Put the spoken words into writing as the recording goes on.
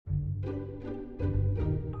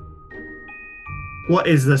what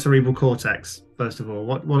is the cerebral cortex, first of all?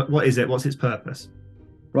 What is it? What's its purpose?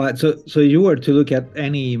 Right. So you were to look at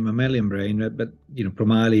any mammalian brain, but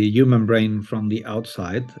primarily human brain from the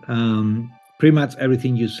outside. Pretty much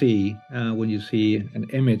everything you see when you see an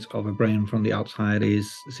image of a brain from the outside is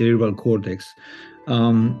cerebral cortex.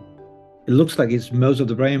 Um, it looks like it's most of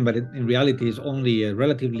the brain, but in reality, it's only a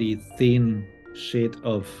relatively thin sheet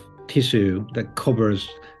of tissue that covers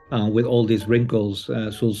with all these wrinkles,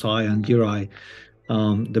 sulci and gyrri,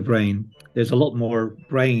 the brain. There's a lot more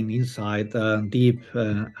brain inside, deep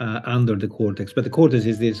under the cortex. But the cortex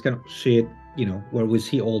is this kind of sheet, where we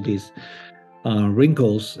see all these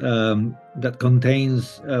wrinkles that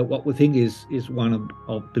contains what we think is one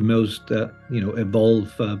of the most,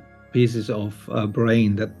 evolved pieces of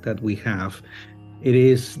brain that we have. It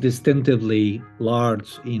is distinctively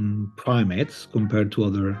large in primates compared to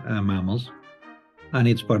other mammals, and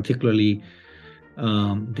it's particularly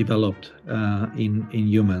developed in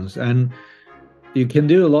humans. And you can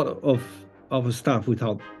do a lot of stuff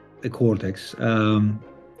without the cortex.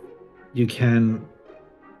 You can,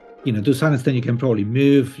 to some extent, you can probably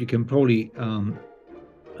move. You can probably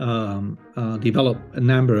develop a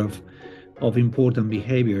number of important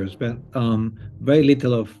behaviors, but very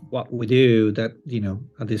little of what we do that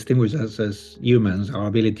distinguishes us as humans, our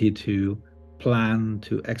ability to plan,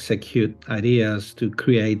 to execute ideas, to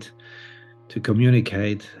create, to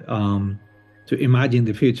communicate, to imagine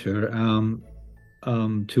the future,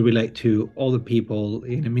 to relate to other people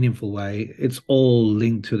in a meaningful way. It's all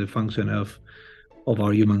linked to the function of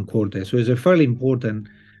our human cortex. So it's a fairly important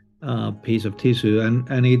piece of tissue,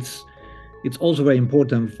 and it's also very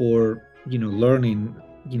important for learning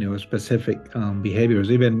specific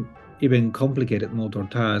behaviors. Even complicated motor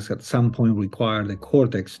tasks at some point require the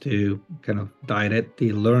cortex to kind of direct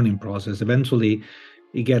the learning process. Eventually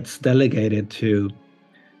it gets delegated to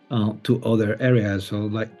other areas. So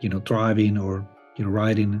like driving or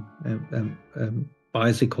riding a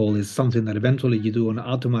bicycle is something that eventually you do on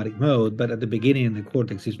automatic mode, but at the beginning the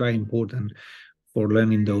cortex is very important for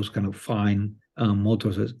learning those kind of fine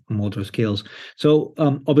motor skills. So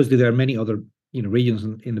obviously there are many other regions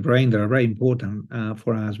in the brain that are very important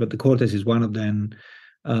for us, but the cortex is one of them,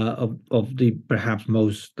 of the perhaps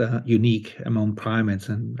most unique among primates,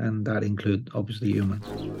 and that include obviously humans.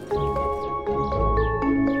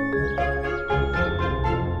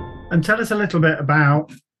 And tell us a little bit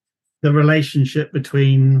about the relationship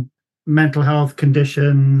between mental health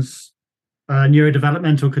conditions,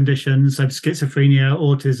 neurodevelopmental conditions, so schizophrenia,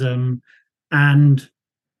 autism, and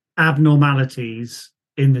abnormalities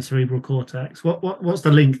in the cerebral cortex. What's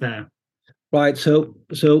the link there? Right. So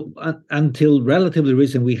until relatively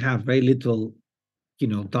recent, we have very little,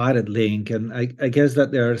 direct link, and I guess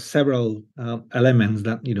that there are several elements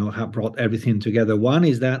that have brought everything together. One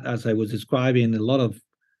is that, as I was describing, a lot of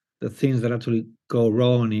the things that actually go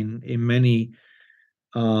wrong in many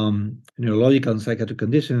neurological and psychiatric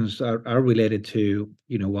conditions are related to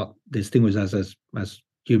what distinguishes us as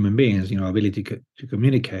human beings, ability to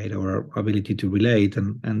communicate or ability to relate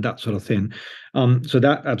and that sort of thing. So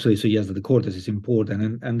that absolutely suggests that the cortex is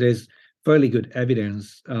important, and there's fairly good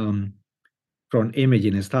evidence from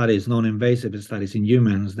imaging studies, non-invasive studies in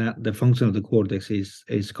humans, that the function of the cortex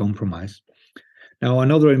is compromised. Now,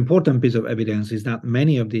 another important piece of evidence is that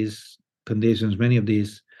many of these conditions, many of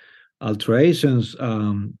these alterations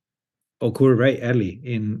occur very early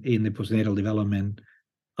in the postnatal development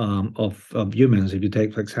of humans. If you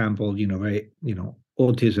take, for example,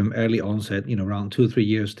 autism, early onset, around 2-3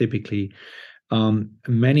 years typically.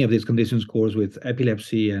 Many of these conditions course with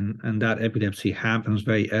epilepsy, and that epilepsy happens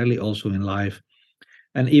very early also in life.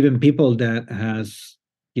 And even people that has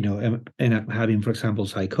end up having, for example,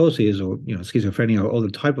 psychosis or schizophrenia or other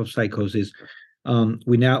type of psychosis,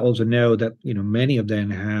 we now also know that many of them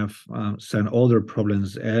have some other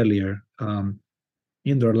problems earlier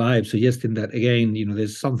in their lives, suggesting that again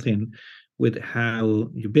there's something with how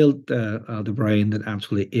you build the brain that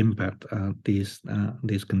actually impact these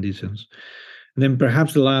conditions. And then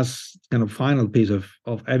perhaps the last kind of final piece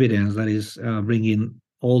of evidence that is bringing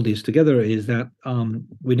all this together is that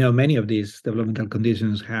we know many of these developmental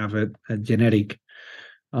conditions have a genetic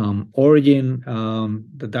origin.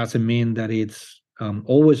 That doesn't mean that it's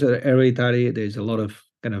always hereditary. There's a lot of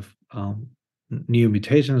kind of new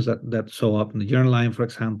mutations that show up in the germline, for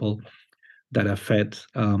example, that affect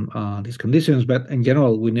these conditions. But in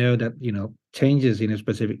general, we know that changes in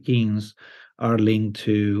specific genes are linked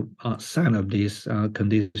to some of these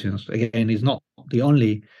conditions. Again, it's not the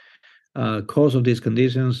only cause of these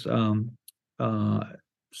conditions.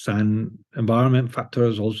 Some environment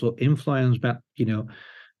factors also influence, but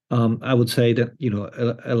I would say that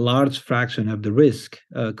a large fraction of the risk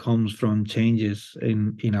comes from changes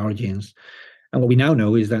in our genes. And what we now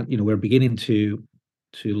know is that we're beginning to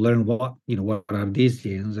learn what are these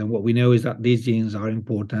genes, and what we know is that these genes are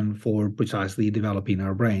important for precisely developing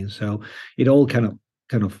our brain. So it all kind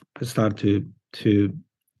of start to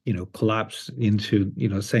collapse into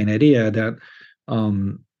same idea that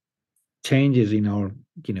changes in our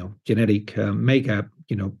genetic makeup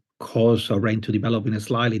cause our brain to develop in a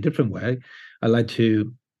slightly different way. I like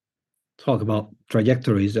to talk about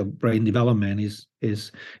trajectories of brain development.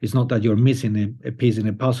 Is it's not that you're missing a piece in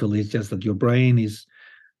a puzzle, it's just that your brain is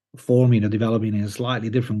forming or developing in a slightly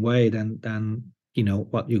different way than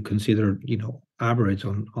what you consider average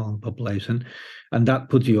on population, and that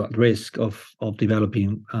puts you at risk of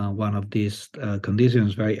developing one of these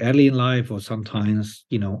conditions very early in life, or sometimes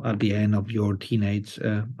at the end of your teenage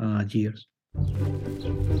years.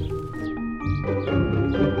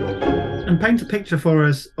 And paint a picture for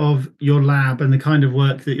us of your lab and the kind of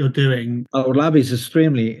work that you're doing. Our lab is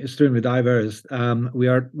extremely diverse.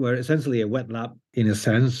 We're essentially a wet lab in a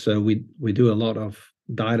sense. So we do a lot of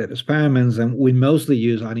direct experiments, and we mostly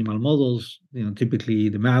use animal models, typically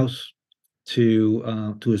the mouse,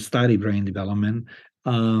 to study brain development.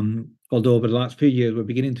 Although over the last few years we're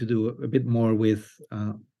beginning to do a bit more with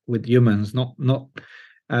humans, not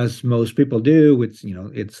as most people do, which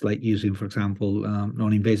it's like using, for example,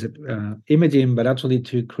 non-invasive imaging, but actually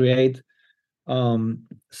to create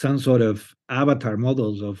some sort of avatar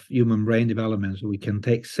models of human brain development. So we can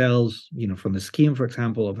take cells, from the skin, for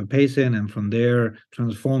example, of a patient, and from there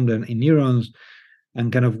transform them in neurons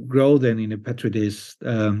and kind of grow them in a petri dish,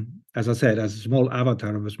 as I said, as a small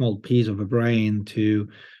avatar of a small piece of a brain to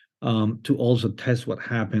also test what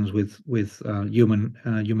happens with human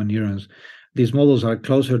neurons. These models are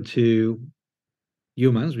closer to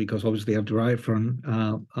humans because obviously they are derived from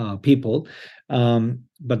people,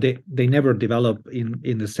 but they never develop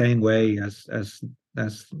in the same way as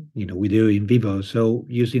we do in vivo. So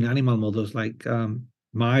using animal models like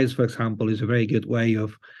mice, for example, is a very good way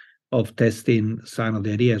of testing some of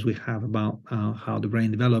the ideas we have about how the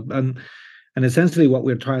brain develops. And essentially what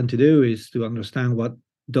we're trying to do is to understand what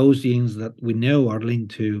those genes that we know are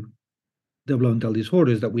linked to developmental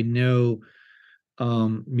disorders, that we know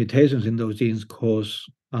mutations in those genes cause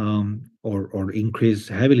or increase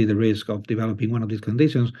heavily the risk of developing one of these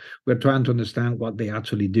conditions. We're trying to understand what they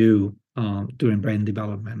actually do during brain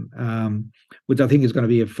development, which I think is going to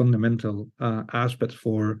be a fundamental aspect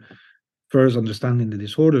for first understanding the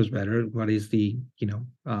disorders better, what is the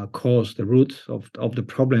cause, the root of the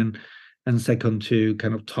problem, and second, to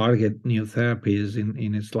kind of target new therapies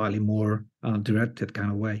in a slightly more directed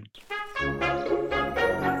kind of way.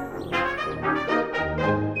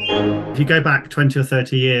 If you go back 20 or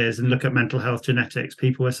 30 years and look at mental health genetics,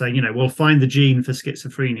 people were saying, we'll find the gene for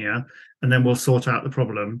schizophrenia and then we'll sort out the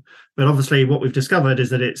problem. But obviously what we've discovered is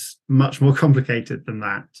that it's much more complicated than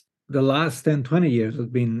that. The last 10, 20 years has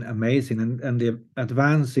been amazing, and the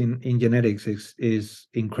advance in genetics is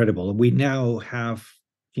incredible. We now have,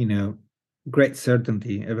 great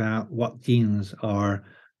certainty about what genes are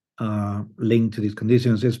linked to these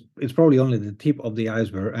conditions. It's probably only the tip of the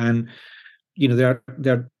iceberg. And, there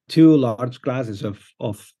are two large classes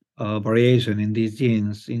of variation in these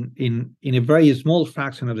genes. In a very small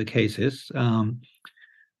fraction of the cases,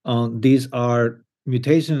 these are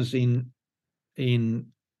mutations in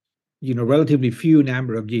relatively few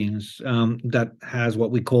number of genes that has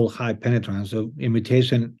what we call high penetrance. So a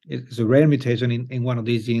mutation is a rare mutation in one of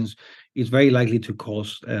these genes is very likely to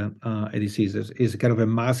cause a disease. It's kind of a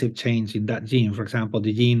massive change in that gene. For example,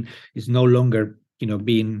 the gene is no longer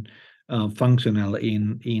being functional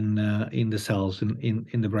in the cells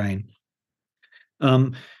in the brain.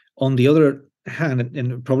 On the other hand,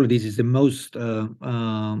 and probably this is the most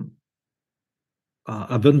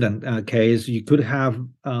abundant case, you could have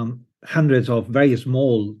hundreds of very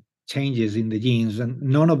small changes in the genes, and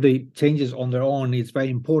none of the changes on their own is very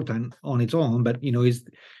important on its own, but is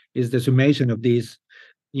the summation of these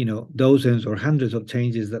dozens or hundreds of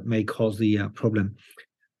changes that may cause the problem.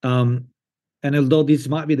 And although this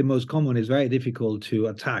might be the most common, it's very difficult to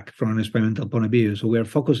attack from an experimental point of view. So we're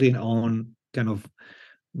focusing on kind of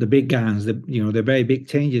the big guns, the very big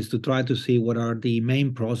changes, to try to see what are the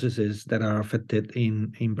main processes that are affected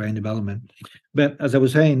in brain development. But as I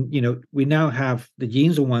was saying, we now have the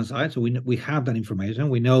genes on one side, so we have that information.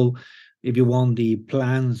 We know, if you want, the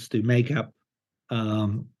plans to make up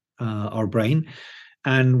our brain,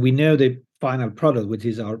 and we know the final product, which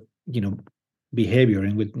is our behavior,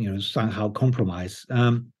 and with somehow compromise.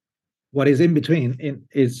 What is in between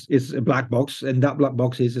is a black box, and that black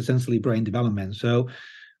box is essentially brain development. So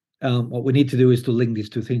what we need to do is to link these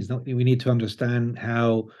two things. We need to understand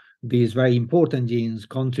how these very important genes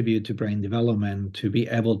contribute to brain development, to be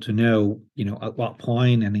able to know, at what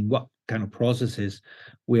point and in what kind of processes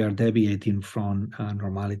we are deviating from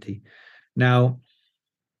normality. Now,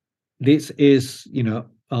 this is,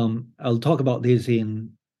 I'll talk about this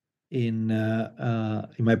in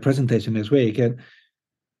my presentation this week. And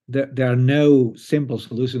there are no simple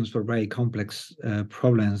solutions for very complex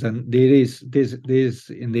problems, and this is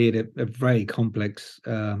indeed a very complex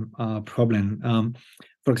problem.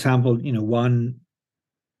 For example, one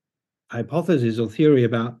hypothesis or theory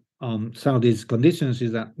about some of these conditions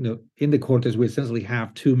is that in the cortex we essentially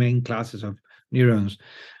have two main classes of neurons,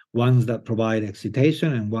 ones that provide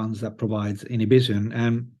excitation and ones that provides inhibition.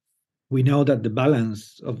 And we know that the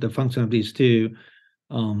balance of the function of these two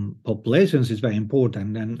populations is very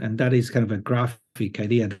important, and that is kind of a graphic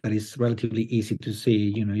idea that is relatively easy to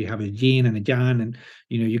see. You have a yin and a yang, and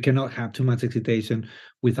you cannot have too much excitation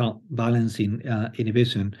without balancing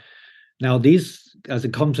inhibition. Now, this as a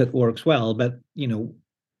concept works well, but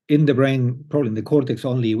in the brain, probably in the cortex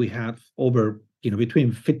only, we have over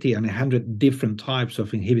between 50 and 100 different types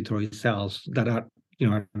of inhibitory cells that are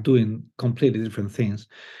are doing completely different things.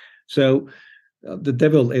 So the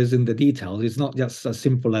devil is in the details. It's not just as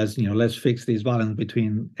simple as let's fix this balance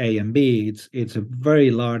between A and B. It's a very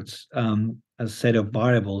large a set of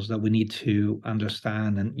variables that we need to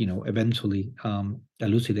understand and eventually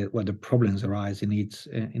elucidate what the problems arise in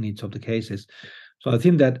each of the cases. So I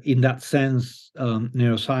think that in that sense,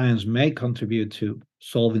 neuroscience may contribute to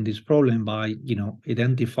solving this problem by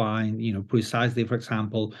identifying precisely, for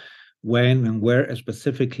example, when and where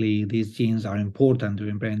specifically these genes are important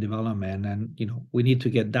during brain development. And we need to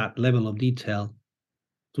get that level of detail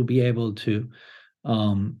to be able to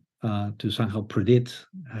somehow predict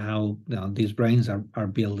how these brains are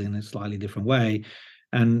built in a slightly different way.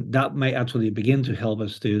 And that may actually begin to help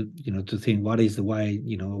us to to think what is the way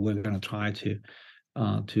we're going to try to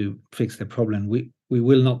fix the problem. We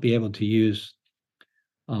will not be able to use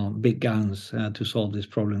big guns to solve this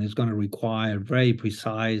problem. It's going to require very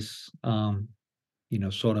precise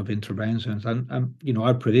sort of interventions, and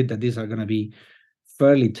I predict that these are going to be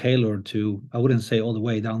fairly tailored to, I wouldn't say all the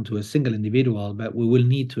way down to a single individual, but we will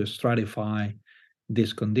need to stratify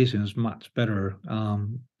these conditions much better,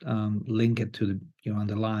 link it to the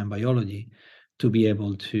underlying biology to be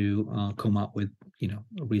able to come up with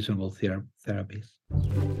reasonable therapies.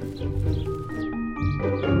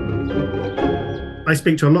 I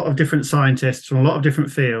speak to a lot of different scientists from a lot of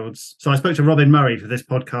different fields. So I spoke to Robin Murray for this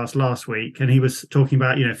podcast last week, and he was talking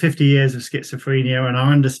about 50 years of schizophrenia and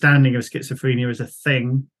our understanding of schizophrenia as a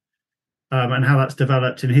thing, and how that's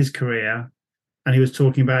developed in his career. And he was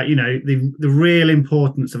talking about the real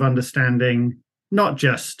importance of understanding not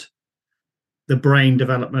just the brain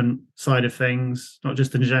development side of things, not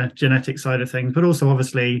just the genetic side of things, but also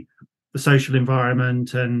obviously the social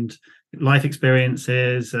environment and life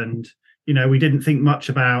experiences. And we didn't think much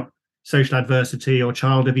about social adversity or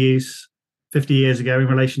child abuse 50 years ago in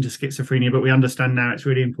relation to schizophrenia, but we understand now it's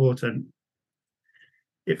really important.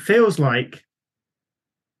 It feels like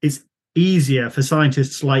it's easier for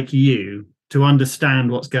scientists like you to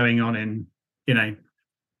understand what's going on in,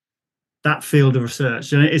 that field of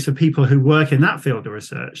research. And it is for people who work in that field of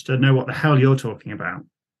research to know what the hell you're talking about.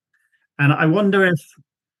 And I wonder if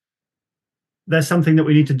there's something that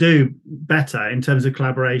we need to do better in terms of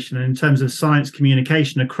collaboration and in terms of science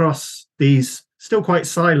communication across these still quite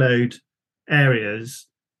siloed areas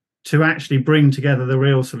to actually bring together the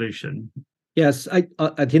real solution. Yes, I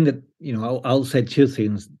think that I'll say two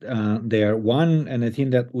things there. One, and I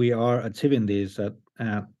think that we are achieving this at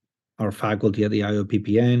our faculty at the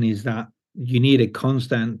IOPPN, is that you need a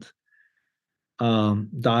constant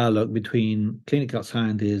dialogue between clinical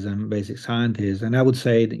scientists and basic scientists. And I would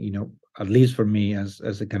say that at least for me as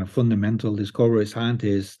a kind of fundamental discovery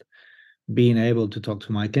scientist, being able to talk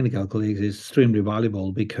to my clinical colleagues is extremely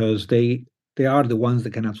valuable, because they are the ones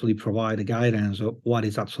that can actually provide the guidance of what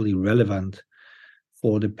is actually relevant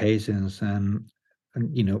for the patients. And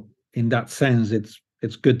in that sense,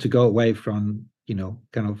 it's good to go away from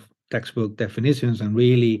kind of textbook definitions and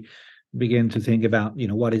really begin to think about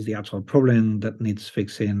what is the actual problem that needs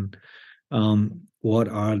fixing, what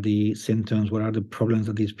are the symptoms, what are the problems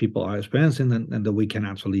that these people are experiencing, and that we can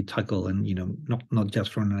actually tackle, and not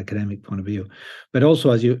just from an academic point of view, but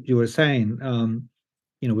also, as you were saying,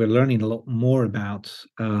 we're learning a lot more about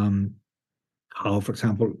how, for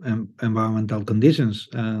example, environmental conditions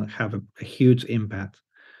have a huge impact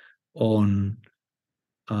on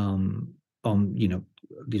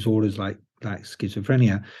disorders like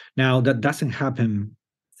schizophrenia. Now, that doesn't happen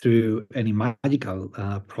through any magical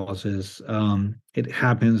process. It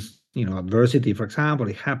happens, adversity, for example,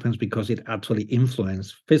 it happens because it actually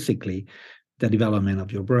influences physically the development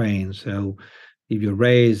of your brain. So if you're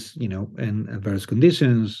raised, in adverse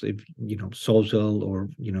conditions, if, social or,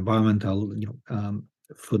 environmental,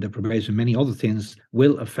 food deprivation, many other things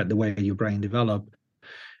will affect the way your brain develop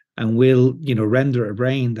and will, render a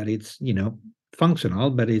brain that it's, functional,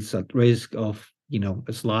 but it's at risk of,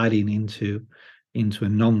 sliding into a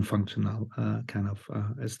non-functional kind of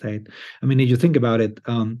state. I mean, if you think about it,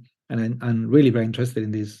 and I'm really very interested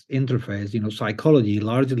in this interface, psychology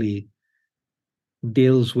largely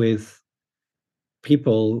deals with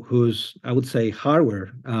people whose, I would say,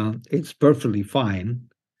 hardware, it's perfectly fine,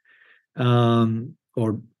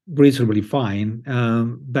 or reasonably fine,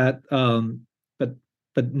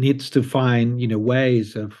 but needs to find,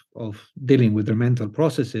 ways of dealing with their mental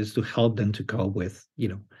processes to help them to cope with,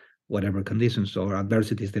 whatever conditions or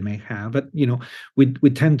adversities they may have. But we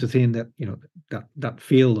tend to think that that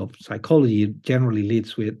field of psychology generally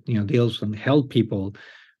leads with deals and help people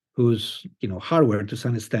whose hardware to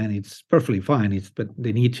some extent it's perfectly fine. But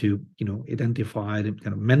they need to identify the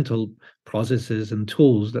kind of mental processes and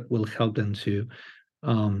tools that will help them to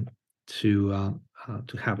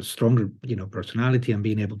have a stronger personality and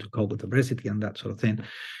being able to cope with adversity and that sort of thing.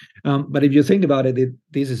 But if you think about it,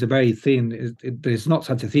 this is a very thin. There's not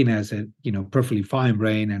such a thing as a perfectly fine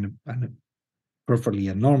brain and a perfectly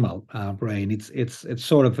a normal brain. It's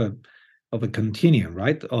sort of a continuum,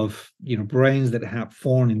 right? Of brains that have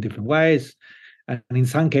formed in different ways, and in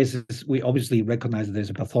some cases, we obviously recognize that there's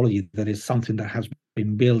a pathology that is something that has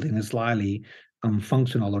been built in a slightly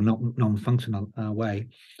functional or non-functional way.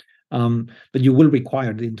 But you will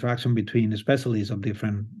require the interaction between specialists of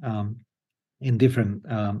different in different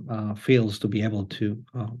fields to be able to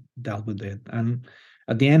deal with it. And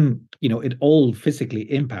at the end, it all physically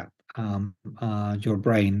impact your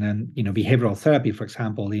brain. And behavioral therapy, for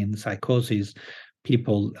example, in psychosis,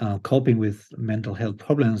 people coping with mental health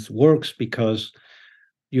problems works because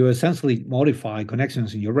you essentially modify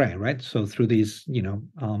connections in your brain, right? So through these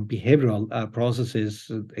behavioral processes,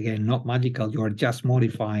 again, not magical, you are just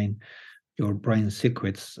modifying your brain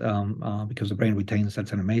circuits, because the brain retains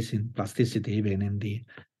such an amazing plasticity even in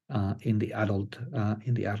the adult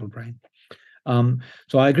brain.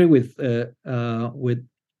 So I agree with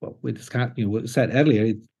what we discussed, said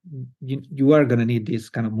earlier. You are going to need these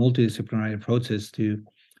kind of multidisciplinary approaches to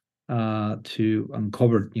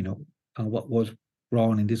uncover what was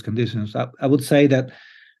wrong in these conditions. I would say that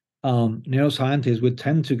neuroscientists would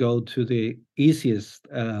tend to go to the easiest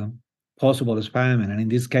possible experiment, and in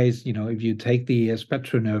this case, if you take the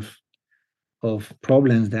spectrum of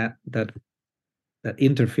problems that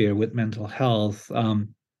interfere with mental health,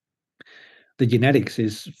 the genetics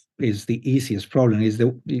is the easiest problem. Is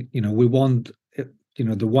we want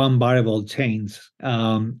the one variable change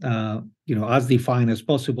as defined as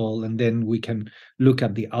possible, and then we can look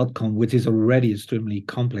at the outcome, which is already extremely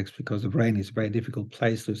complex because the brain is a very difficult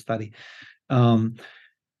place to study.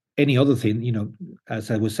 Any other thing,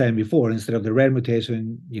 as I was saying before, instead of the rare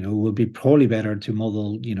mutation, it would be probably better to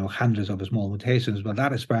model, hundreds of small mutations, but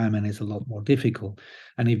that experiment is a lot more difficult.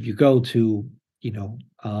 And if you go to,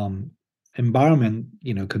 environment,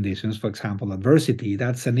 conditions, for example, adversity,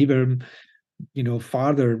 that's an even,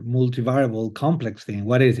 farther multivariable complex thing.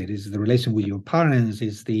 What is it? Is the relation with your parents?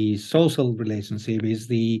 Is the social relationship? Is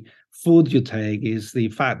the food you take? Is the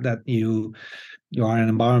fact that you are in an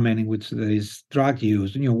environment in which there is drug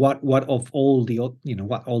use? What of all the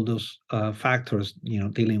what all those factors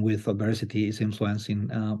dealing with adversity is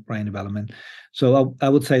influencing brain development. So I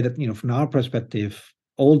would say that from our perspective,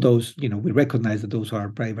 all those we recognize that those are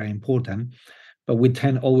very, very important, but we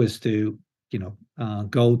tend always to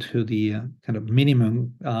go to the kind of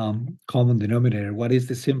minimum common denominator. What is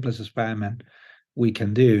the simplest experiment we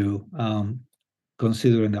can do,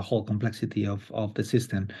 considering the whole complexity of the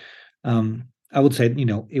system? I would say,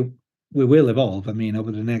 we will evolve. I mean,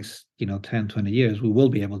 over the next, 10, 20 years, we will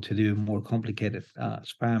be able to do more complicated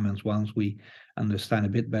experiments once we understand a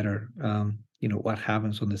bit better, what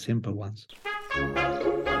happens on the simple ones.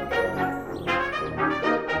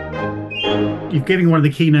 You've given one of the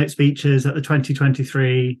keynote speeches at the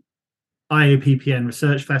 2023 IOPPN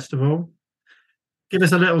Research Festival. Give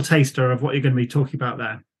us a little taster of what you're going to be talking about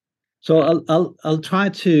there. So I'll try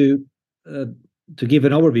to give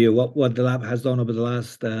an overview of what the lab has done over the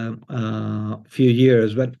last few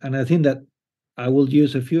years, and I think that I will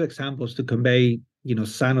use a few examples to convey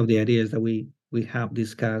some of the ideas that we have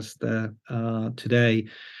discussed today.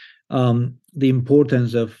 The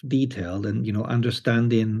importance of detail and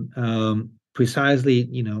understanding precisely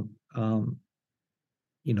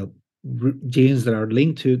genes that are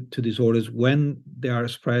linked to disorders, when they are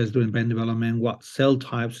expressed during brain development, what cell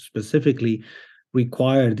types specifically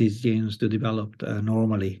require these genes to develop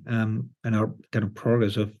normally, and our kind of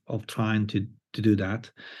progress of trying to do that.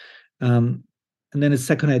 And then the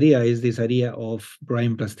second idea is this idea of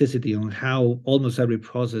brain plasticity, on how almost every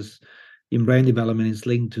process in brain development is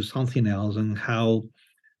linked to something else, and how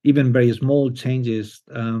even very small changes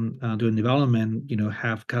during development,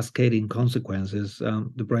 have cascading consequences.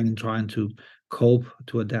 The brain trying to cope,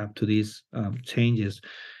 to adapt to these changes,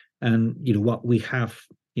 and what we have,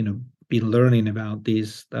 been learning about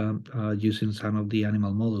this using some of the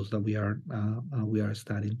animal models that we are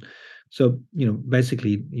studying. So,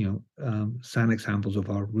 basically, some examples of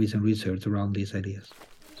our recent research around these ideas.